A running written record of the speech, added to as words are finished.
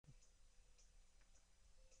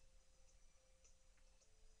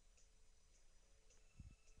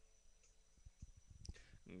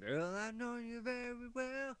Girl, I've known you very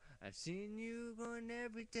well. I've seen you going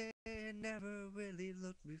every day and never really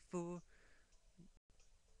looked before.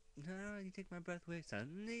 Now you take my breath away.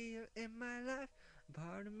 Suddenly you're in my life.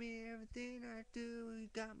 Part of me, everything I do. You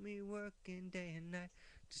got me working day and night.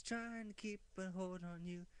 Just trying to keep a hold on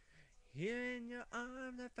you. Here in your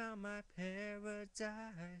arms I found my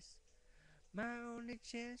paradise. My only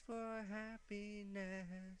chance for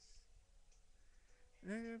happiness.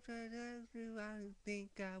 I think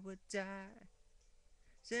I would die.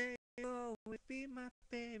 Say you always be my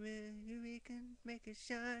baby. We can make it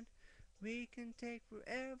shine. We can take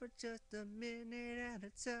forever, just a minute at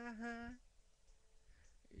a time.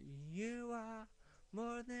 You are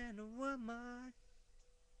more than a woman,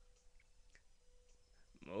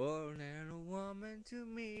 more than a woman to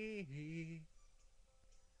me,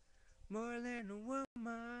 more than a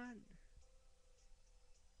woman,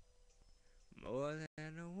 more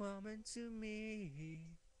than a woman to me.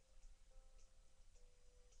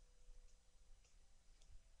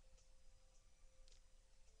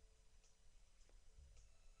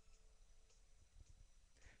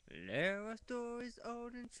 There are stories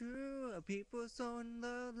old and true of people so in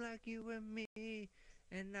love like you and me,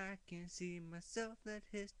 and I can see myself that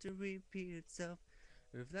history repeat itself.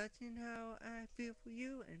 Reflecting how I feel for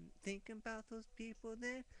you and thinking about those people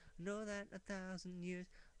then, know that 1,000 years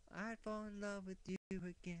I'd fall in love with you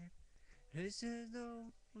again. This is the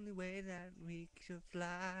only way that we should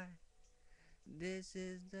fly. This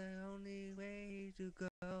is the only way to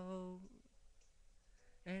go.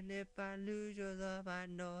 And if I lose your love, I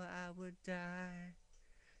know I would die.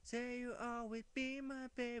 Say you'll always be my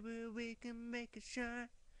baby, we can make it shine.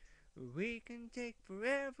 We can take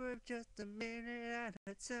forever, just a minute at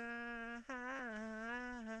a time.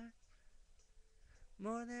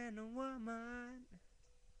 More than a woman,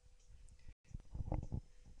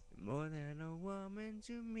 more than a woman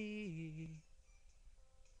to me.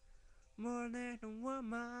 More than a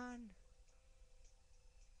woman,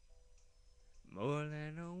 more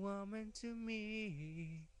than a woman to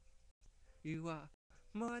me. You are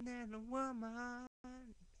more than a woman,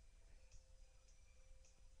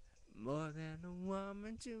 more than a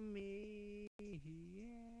woman to me.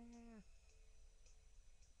 Yeah.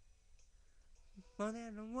 More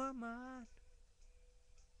than a woman,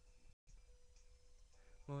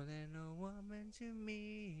 more than a woman to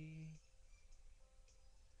me.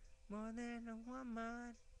 More than a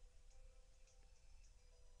woman,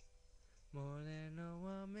 more than a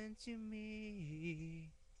woman to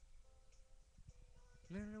me.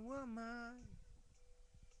 More than a woman,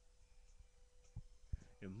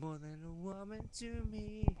 you're more than a woman to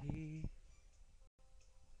me.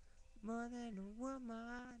 More than a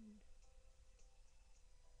woman,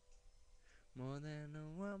 more than a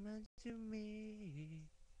woman to me.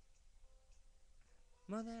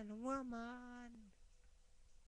 More than a woman.